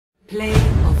Play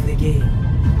of the game.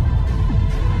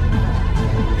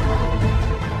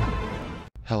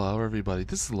 Hello everybody,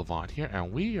 this is Levont here,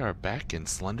 and we are back in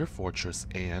Slender Fortress,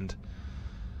 and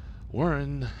we're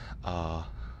in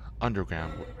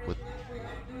underground with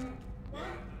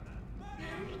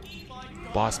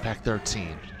Boss Pack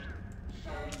 13.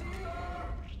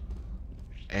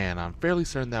 And I'm fairly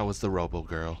certain that was the Robo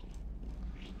Girl.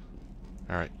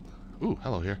 Alright. Ooh,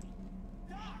 hello here.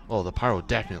 Oh, the pyro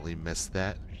definitely missed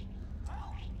that.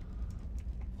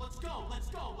 Let's go, let's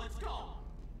go, let's go!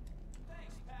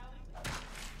 Thanks,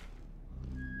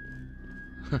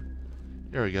 Pally.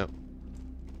 Here we go.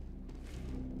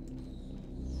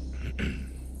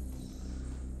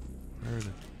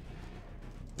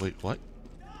 Wait, what?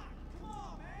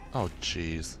 Oh,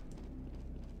 jeez.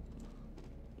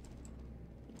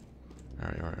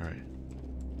 Alright.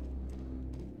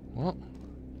 Well,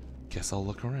 guess I'll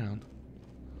look around.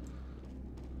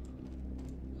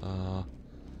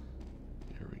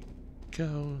 Here we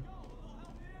go.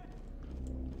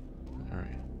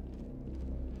 Alright.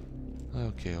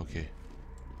 Okay.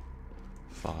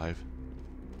 5.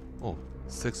 Oh,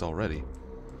 6 already.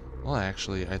 Well,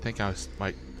 actually, I think I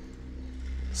might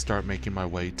start making my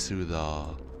way to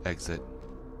the exit.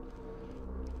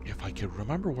 If I could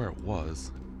remember where it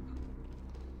was.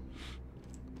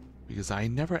 Because I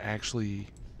never actually...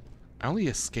 I only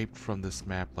escaped from this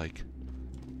map like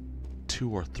 2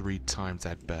 or 3 times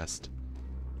at best.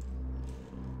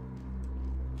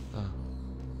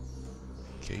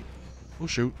 Okay. Oh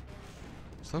shoot.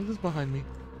 Something's behind me.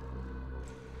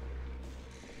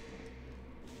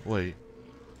 Wait.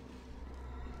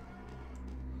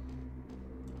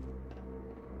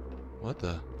 What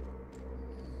the?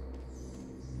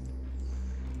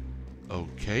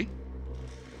 Okay.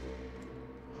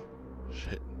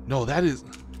 Shit. No, that isn't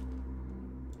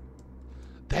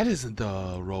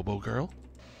the Robo Girl.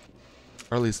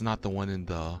 Or at least not the one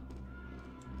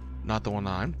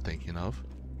I'm thinking of.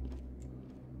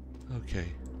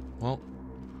 Okay. Well.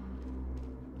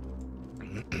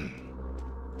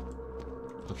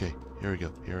 Okay, here we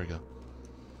go.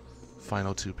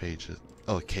 Final 2 pages.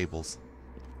 Oh, cables.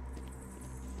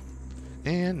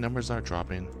 And numbers are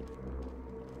dropping.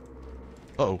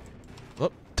 Uh-oh.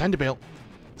 Oh, time to bail.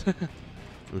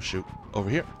 Oh, shoot. Over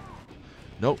here.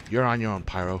 Nope, you're on your own,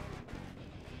 Pyro.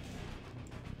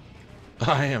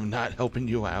 I am not helping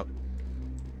you out.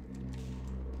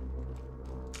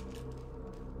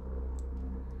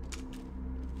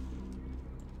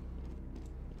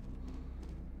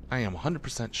 I am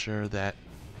 100% sure that...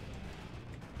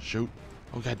 Shoot.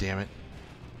 Oh, god damn it.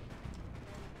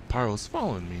 Pyro's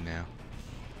following me now.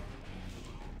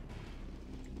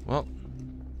 Well,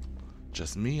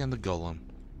 just me and the golem.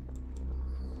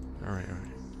 Alright.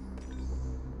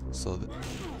 So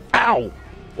ow!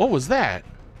 What was that?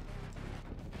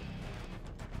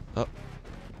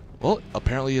 Well,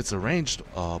 apparently it's a ranged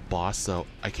boss, so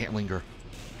I can't linger.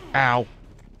 Ow!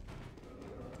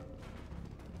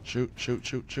 Shoot.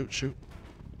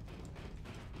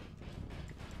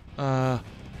 I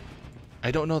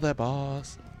don't know that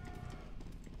boss.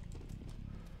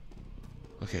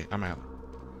 Okay, I'm out.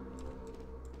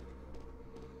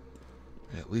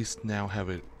 At least now have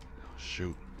it...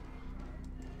 Shoot.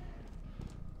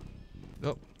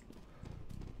 Nope.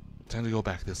 Time to go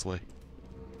back this way.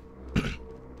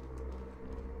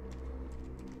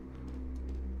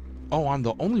 Oh, I'm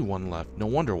the only one left. No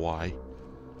wonder why.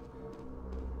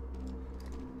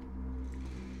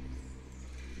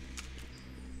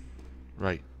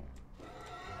 Right.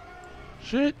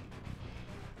 Shit.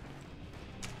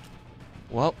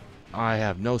 Well, I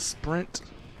have no sprint.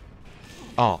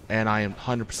 Oh, and I am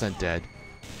 100% dead.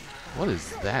 What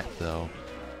is that, though?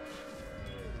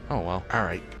 Oh, well.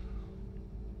 Alright.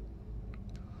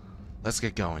 Let's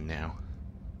get going now.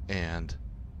 And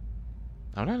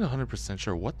I'm not 100%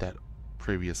 sure what that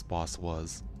previous boss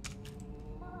was.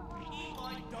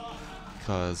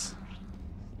 Because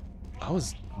I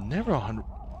was never 100...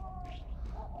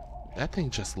 That thing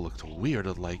just looked weird.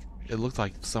 It looked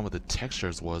like some of the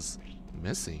textures was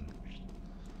missing.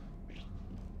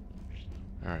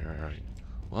 Alright.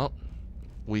 Well,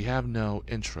 we have no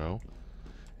intro.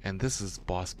 And this is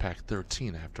Boss Pack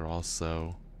 13 after all,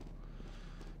 so...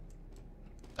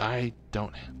 I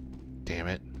don't... Damn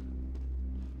it.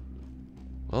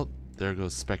 Well, there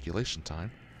goes speculation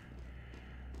time.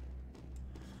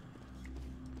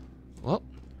 Well.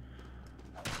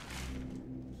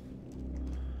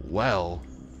 Well.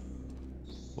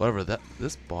 Whatever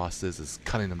this boss is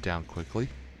cutting him down quickly.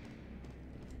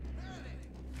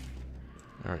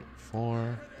 Alright,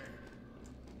 4.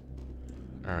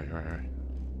 Alright.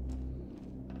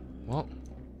 Well.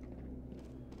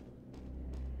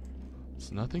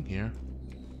 There's nothing here.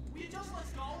 Will you just let's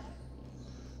go?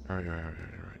 Alright.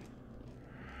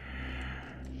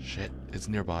 Shit, it's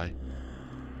nearby.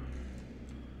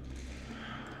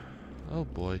 Oh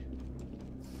boy.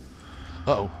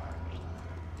 Uh-oh.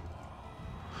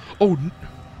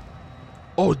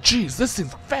 Oh, jeez, this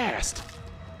thing's fast.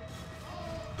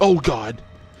 Oh, God.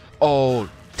 Oh,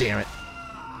 damn it.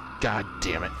 God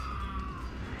damn it.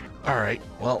 Alright,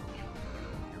 well,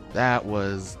 that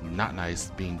was not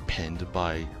nice being pinned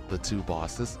by the two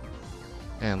bosses.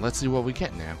 And let's see what we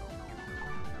get now.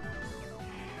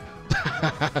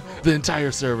 The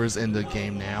entire server's in the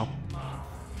game now.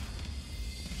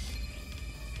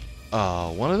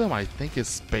 One of them I think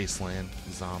is Spaceland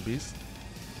Zombies,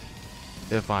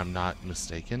 if I'm not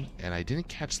mistaken, and I didn't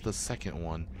catch the second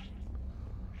one.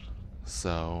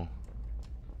 So,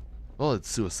 well, it's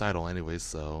suicidal anyways,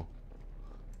 so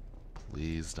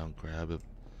please don't grab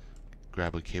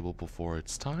a cable before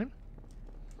it's time.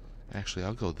 Actually,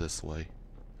 I'll go this way.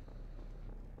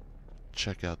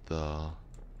 Check out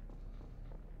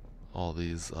all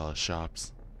these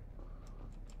shops.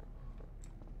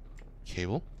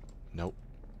 Cable? Nope.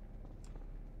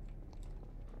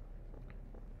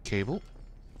 Cable.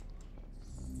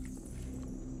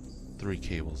 3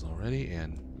 cables already,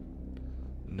 and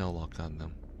no luck on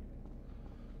them.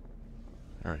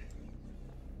 Alright.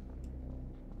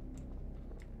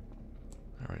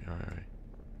 Alright.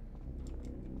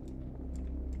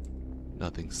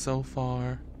 Nothing so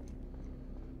far.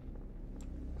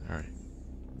 Alright.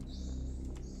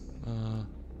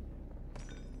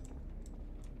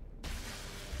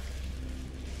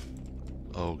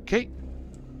 Okay.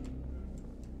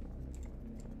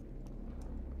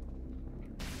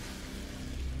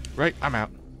 Right, I'm out.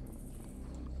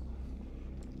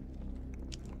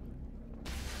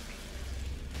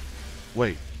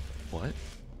 Wait, what?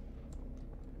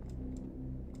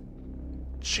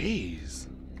 Jeez.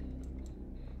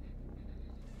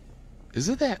 Is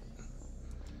it that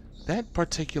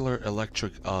particular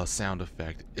electric sound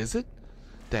effect? Is it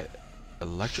that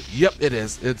electric? Yep, it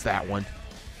is. It's that one.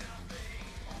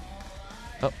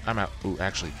 Oh, I'm out. Ooh,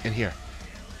 actually, in here.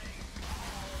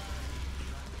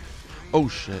 Oh,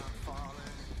 shit.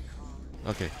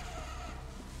 Okay.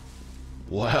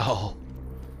 Well,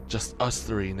 just us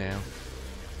 3 now.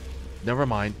 Never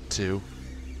mind, 2.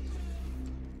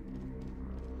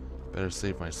 Better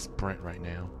save my sprint right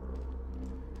now.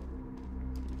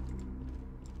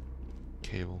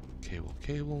 Cable.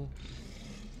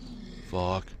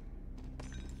 Fuck.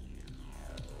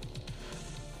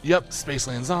 Yep,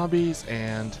 Spaceland Zombies,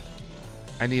 and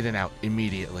I need an out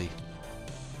immediately.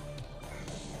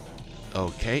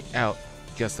 Okay, out.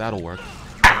 Guess that'll work.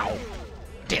 Ow!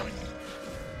 Damn it.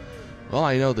 Well,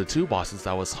 I know the 2 bosses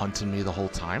that was hunting me the whole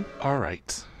time.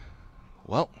 Alright.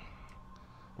 Well,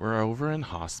 we're over in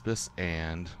hospice,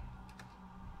 and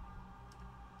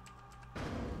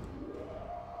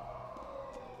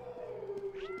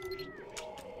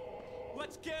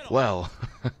Let's get 'em. well,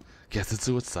 guess it's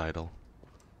suicidal.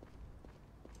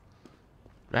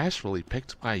 Rashfully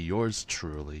picked by yours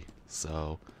truly,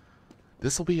 so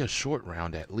this will be a short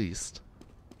round at least.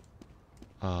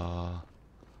 Not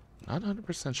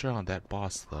 100% sure on that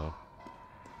boss though.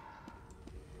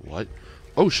 What?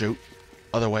 Oh shoot!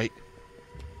 Other way.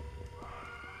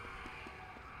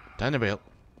 Time to bail.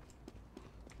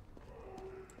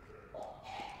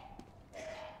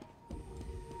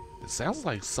 It sounds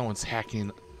like someone's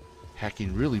hacking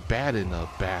really bad in the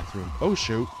bathroom. Oh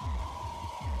shoot!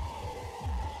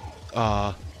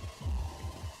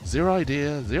 Zero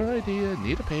idea.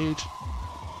 Need a page.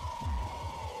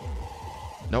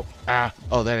 Nope. Ah.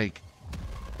 Oh, that ain't.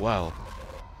 Well.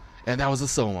 And that was a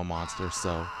Soma monster,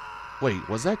 so. Wait,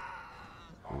 was that?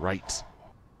 Right.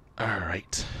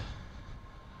 Alright.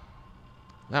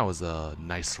 That was a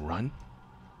nice run.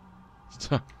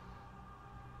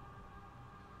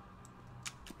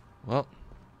 Well.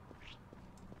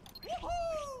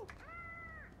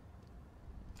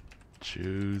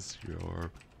 Choose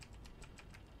your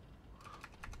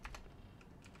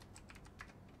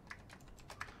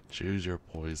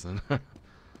poison.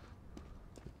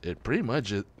 It pretty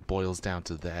much boils down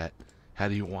to that. How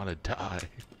do you want to die?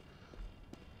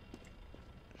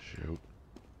 Shoot.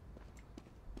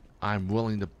 I'm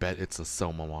willing to bet it's a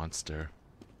Soma monster.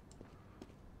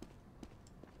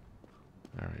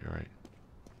 Alright.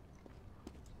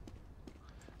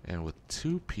 And with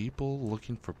 2 people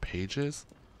looking for pages,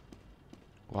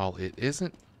 while it's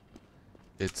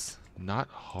not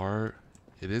hard,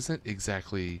 it isn't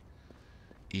exactly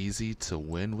easy to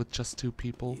win with just 2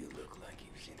 people. You look like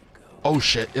you should go. Oh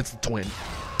shit, it's the twin.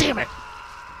 Damn it!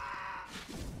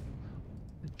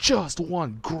 Just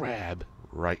one grab.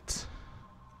 Right.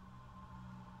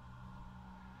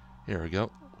 Here we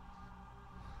go.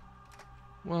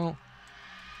 Well,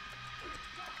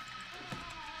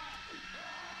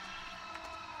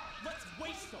 Let's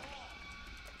waste them.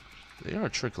 they are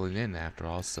trickling in after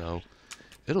all, so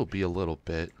it'll be a little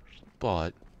bit,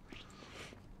 but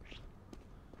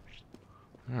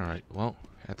alright, well,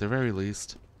 at the very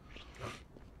least.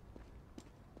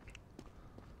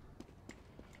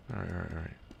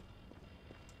 Alright.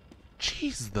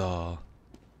 Jeez,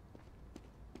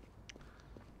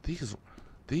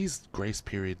 these grace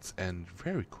periods end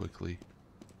very quickly.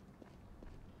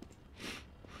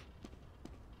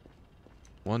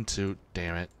 1, 2,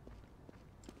 damn it.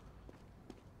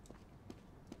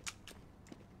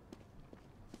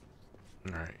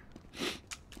 Alright.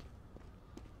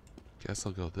 Guess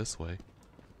I'll go this way.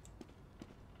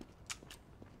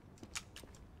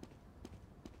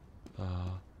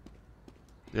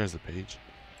 There's a page.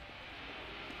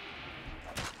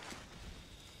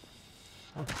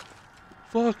 Oh.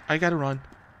 Fuck, I gotta run.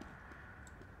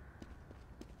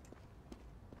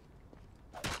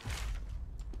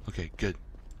 Okay, good.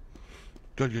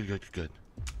 Good.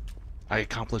 I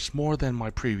accomplished more than my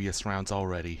previous rounds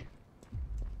already.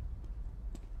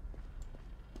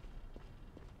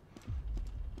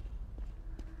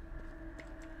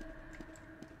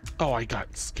 Oh, I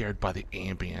got scared by the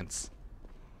ambience.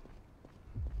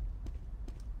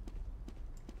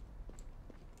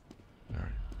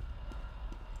 Alright.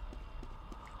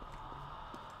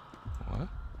 What?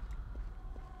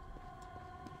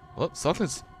 Oh,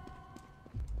 something's...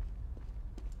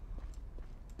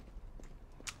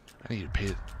 I need to pay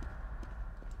it.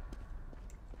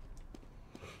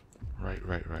 Right.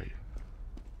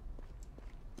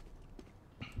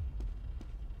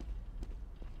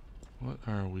 What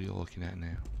are we looking at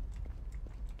now?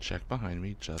 Check behind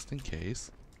me just in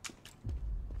case.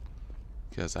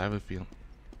 Because I have a feeling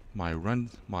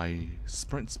my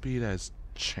sprint speed has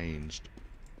changed.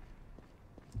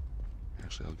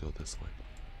 Actually, I'll go this way.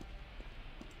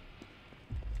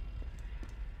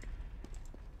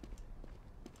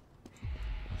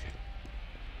 Okay.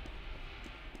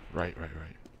 Right.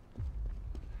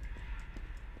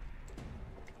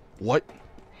 What?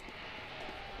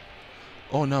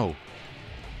 Oh no.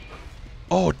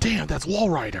 Oh damn, that's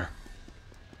Walrider.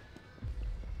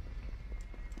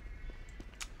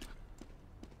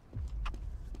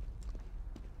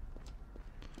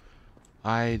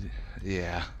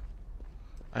 Yeah.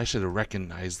 I should have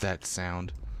recognized that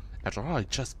sound. After all, I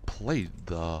just played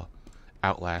the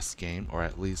Outlast game, or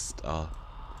at least the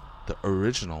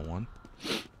original one.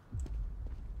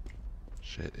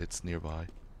 Shit, it's nearby.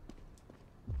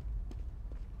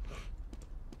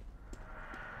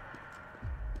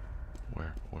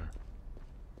 Where?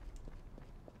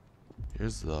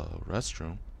 Here's the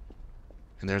restroom.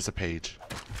 And there's a page.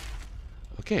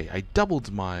 Okay, I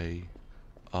doubled my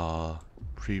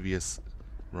previous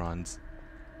runs.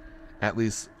 At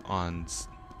least on...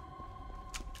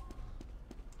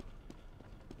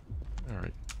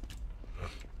 Alright.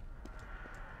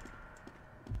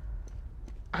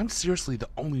 I'm seriously the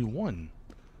only one.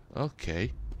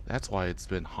 Okay. That's why it's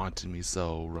been haunting me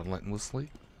so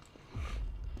relentlessly.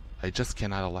 I just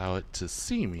cannot allow it to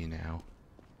see me now.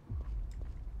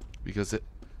 Because it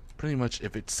pretty much,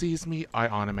 if it sees me, I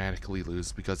automatically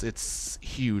lose because it's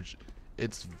huge.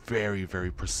 It's very, very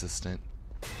persistent.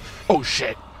 Oh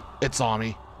shit! It saw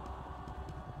me.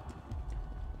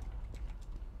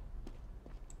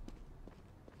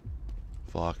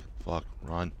 Fuck,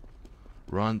 run.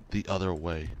 Run the other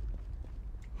way.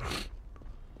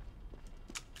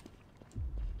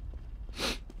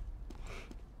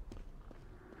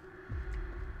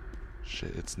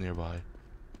 Shit, it's nearby.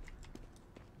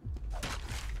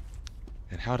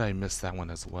 And how'd I miss that one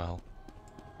as well?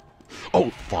 Oh,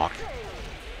 fuck.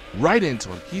 Right into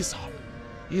him. He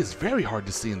is very hard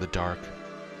to see in the dark.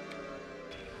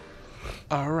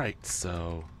 Alright,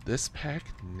 so this pack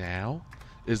now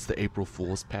is the April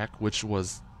Fool's pack, which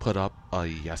was put up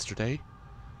yesterday.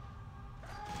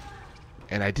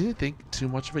 And I didn't think too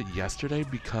much of it yesterday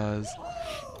because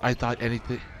I thought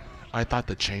the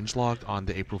changelog on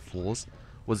the April Fool's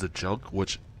was a joke,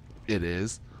 which it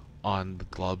is, on the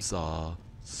club's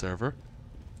server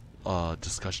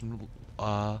discussion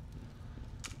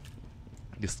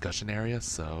area.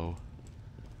 So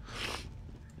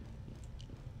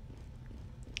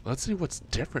let's see what's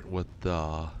different with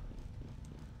the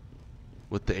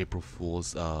April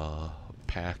Fool's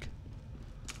pack,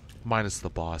 minus the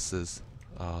bosses.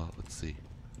 Let's see,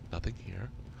 nothing here.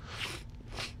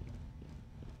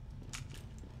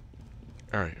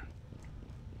 All right.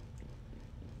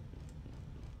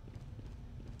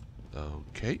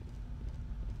 Okay.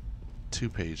 2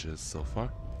 pages so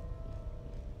far.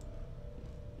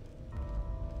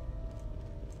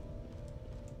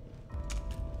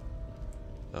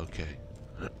 Okay.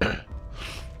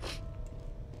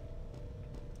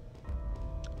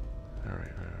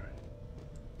 Alright.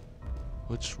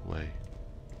 Which way?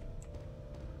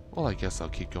 Well, I guess I'll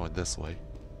keep going this way.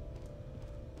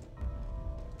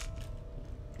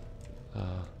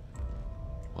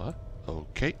 What?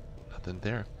 Okay. Nothing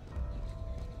there.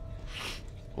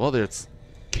 Well, there's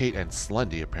Kate and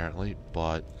Slendy apparently,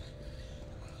 but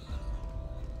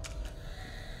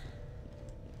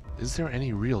is there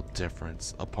any real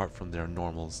difference apart from their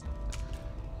normal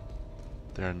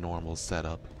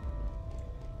setup?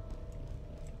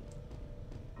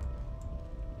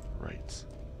 Right.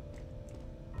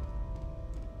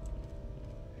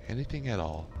 Anything at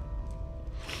all?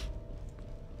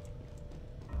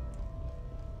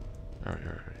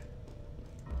 Alright.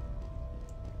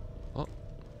 Oh.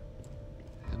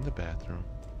 In the bathroom.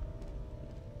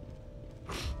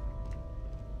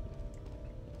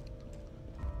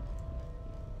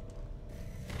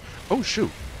 Oh, shoot.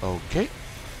 Okay.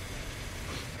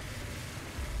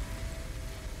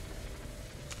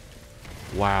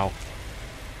 Wow.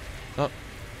 Oh.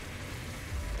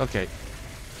 Okay.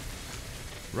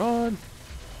 Run.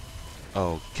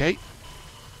 Okay.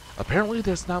 Apparently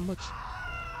there's not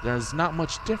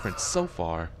much difference so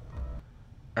far.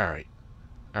 Alright.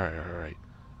 I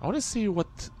want to see what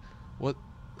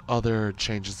other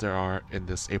changes there are in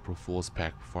this April Fool's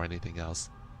pack before anything else.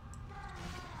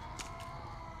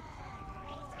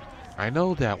 I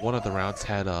know that one of the rounds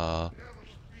had a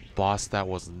boss that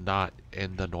was not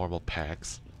in the normal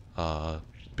packs.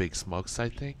 Big Smokes, I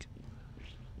think.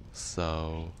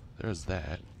 So, there's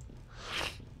that.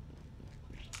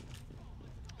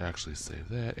 Actually save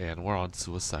that, and we're on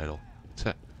Suicidal.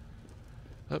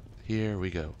 Oh, here we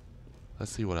go.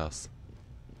 Let's see what else.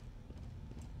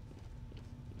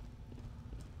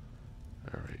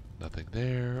 Alright, nothing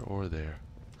there or there.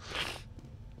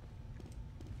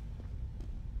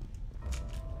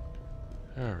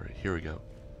 Alright, here we go.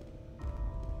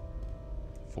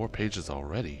 4 pages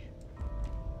already.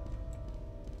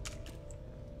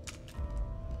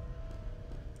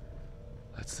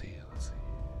 Let's see.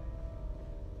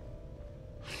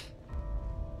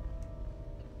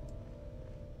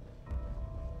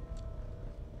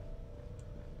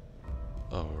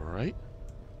 Alright.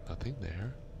 Nothing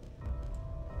there.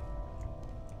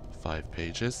 5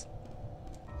 pages.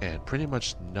 And pretty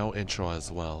much no intro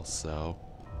as well, so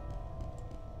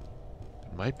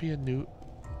it might be a new...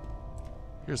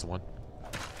 Here's one.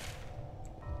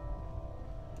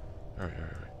 Alright.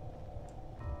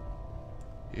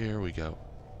 Here we go.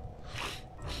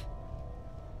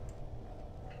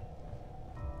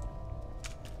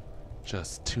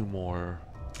 Just 2 more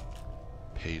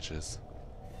pages.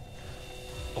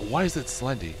 Oh, why is it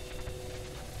Slendy?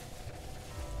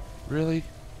 Really?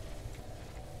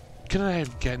 Couldn't I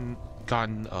have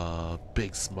gotten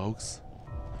Big Smokes?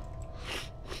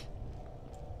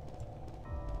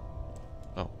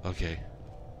 Oh, okay.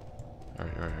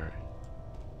 Alright.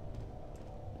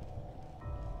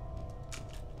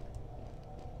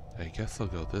 I guess I'll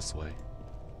go this way.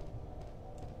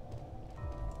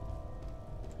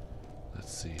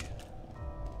 Let's see.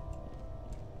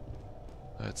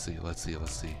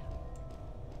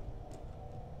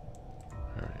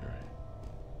 Alright.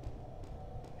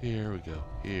 Here we go.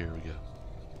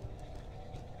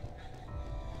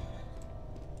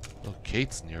 Oh,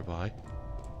 Kate's nearby.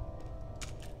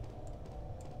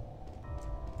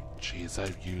 Jeez,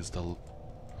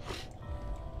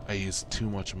 I used too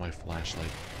much of my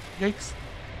flashlight. Yikes!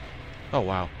 Oh,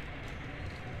 wow.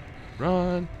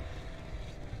 Run!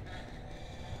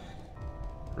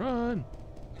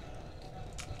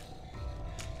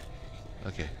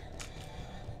 Okay.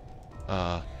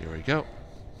 Here we go.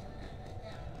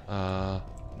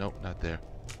 Nope, not there.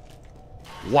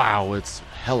 Wow, it's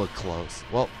hella close.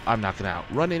 Well, I'm not gonna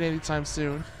outrun it anytime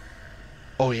soon.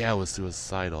 Oh yeah, it was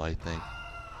Suicidal, I think.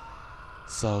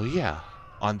 So yeah,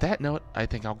 on that note, I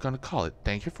think I'm gonna call it.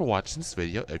 Thank you for watching this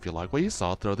video. If you like what you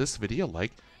saw, throw this video a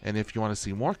like. And if you want to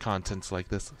see more contents like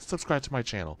this, subscribe to my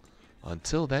channel.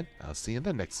 Until then, I'll see you in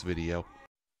the next video.